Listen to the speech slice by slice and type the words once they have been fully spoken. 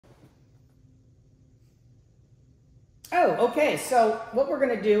Oh, okay. So what we're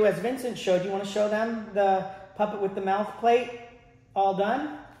going to do, as Vincent showed, you want to show them the puppet with the mouth plate all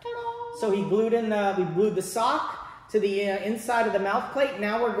done? Ta-da! So we glued the sock to the inside of the mouth plate.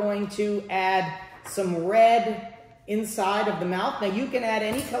 Now we're going to add some red inside of the mouth. Now you can add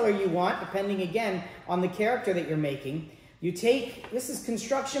any color you want, depending again on the character that you're making. You take, this is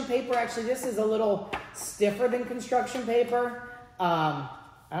construction paper. Actually, this is a little stiffer than construction paper. I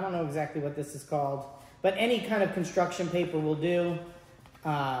don't know exactly what this is called, but any kind of construction paper will do.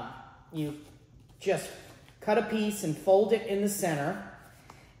 You just cut a piece and fold it in the center,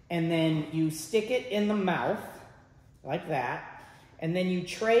 and then you stick it in the mouth like that, and then you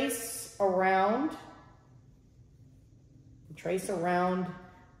trace around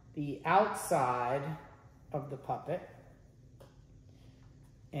the outside of the puppet,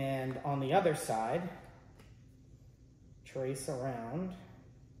 and on the other side trace around.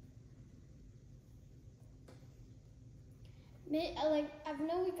 I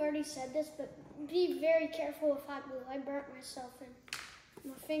know we've already said this, but be very careful with hot glue. I burnt myself and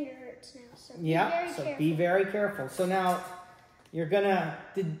my finger hurts now. So be very careful. So now we're gonna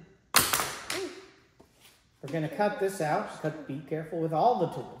cut this out. Be careful with all the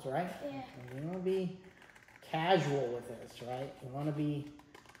tools, right? Yeah. You want to be casual with this, right? You want to be.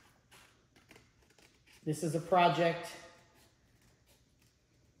 This is a project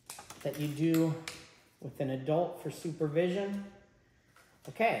that you do with an adult for supervision.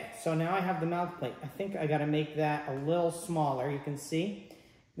 Okay, so now I have the mouth plate. I think I gotta make that a little smaller. You can see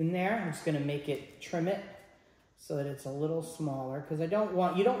in there. I'm just gonna trim it so that it's a little smaller, because you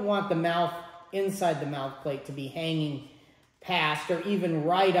don't want the mouth inside the mouth plate to be hanging past or even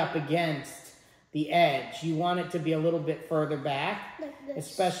right up against the edge. You want it to be a little bit further back. Like this.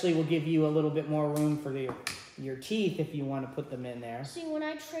 Especially will give you a little bit more room for your teeth if you want to put them in there. See, when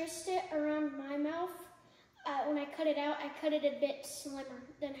I traced it around my mouth, when I cut it out, I cut it a bit slimmer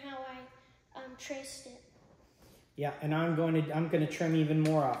than how I traced it. Yeah, and I'm going to trim even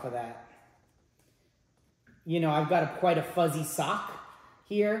more off of that. You know, I've got quite a fuzzy sock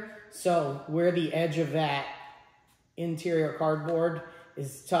here, so where the edge of that interior cardboard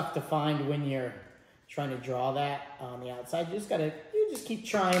is tough to find when you're trying to draw that on the outside. You just keep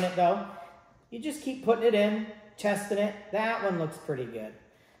trying it though. You just keep putting it in, testing it. That one looks pretty good.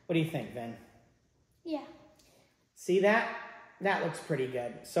 What do you think, Vin? Yeah. See that? That looks pretty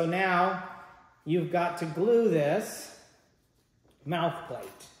good. So now you've got to glue this mouth plate.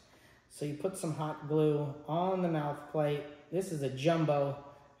 So you put some hot glue on the mouth plate. This is a jumbo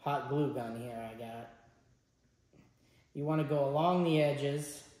hot glue gun here I got. You want to go along the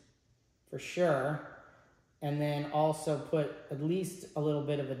edges for sure, and then also put at least a little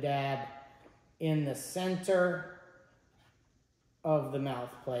bit of a dab in the center of the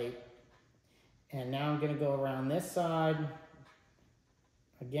mouth plate. And now I'm going to go around this side.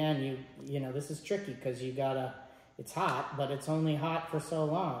 Again, you know, this is tricky because it's hot, but it's only hot for so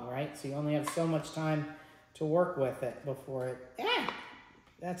long, right? So you only have so much time to work with it before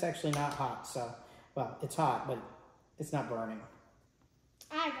that's actually not hot. So, well, it's hot, but it's not burning.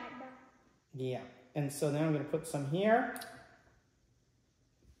 I got burned. Yeah, and so then I'm going to put some here.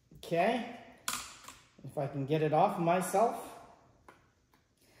 Okay, if I can get it off myself.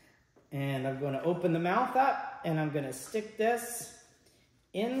 And I'm going to open the mouth up, and I'm going to stick this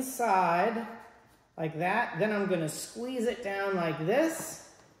inside like that. Then I'm going to squeeze it down like this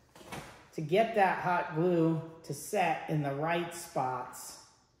to get that hot glue to set in the right spots.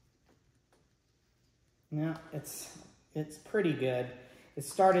 Now, it's pretty good. It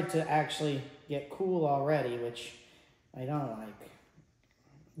started to actually get cool already, which I don't like.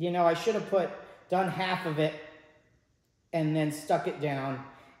 You know, I should have done half of it and then stuck it down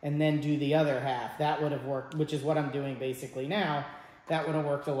and then do the other half. That would have worked, which is what I'm doing basically now. That would have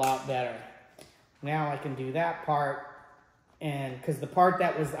worked a lot better. Now I can do that part, and because the part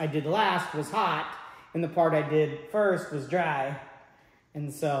that I did last was hot, and the part I did first was dry,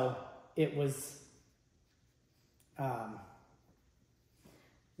 and so it was,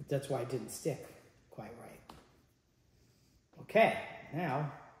 that's why it didn't stick quite right. Okay,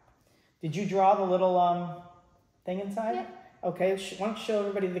 now, did you draw the little thing inside? Yep. Okay, why don't you show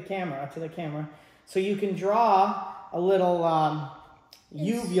everybody to the camera. So you can draw a little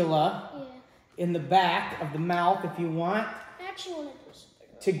uvula in the back of the mouth if you want. I actually want to do something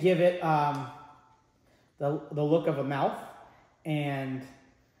to give it the look of a mouth. And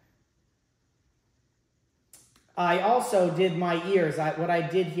I also did my ears. What I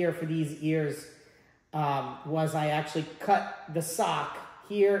did here for these ears was I actually cut the sock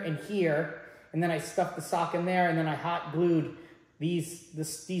here and here, and then I stuffed the sock in there, and then I hot glued these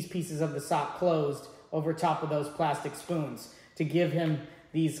pieces of the sock closed over top of those plastic spoons to give him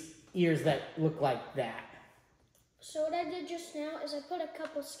these ears that look like that. So what I did just now is I put a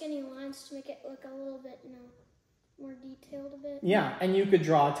couple skinny lines to make it look a little bit, more detailed a bit. Yeah, and you could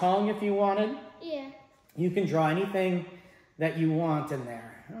draw a tongue if you wanted. Yeah. You can draw anything that you want in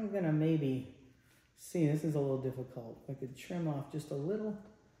there. I'm gonna maybe see, this is a little difficult. I could trim off just a little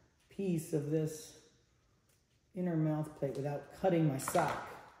piece of this inner mouth plate without cutting my sock.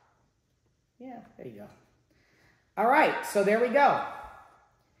 Yeah, there you go. All right, so there we go.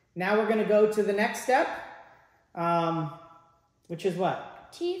 Now we're gonna go to the next step, which is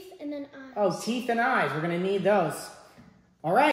what? Teeth and then eyes. Oh, teeth and eyes. We're gonna need those. All right.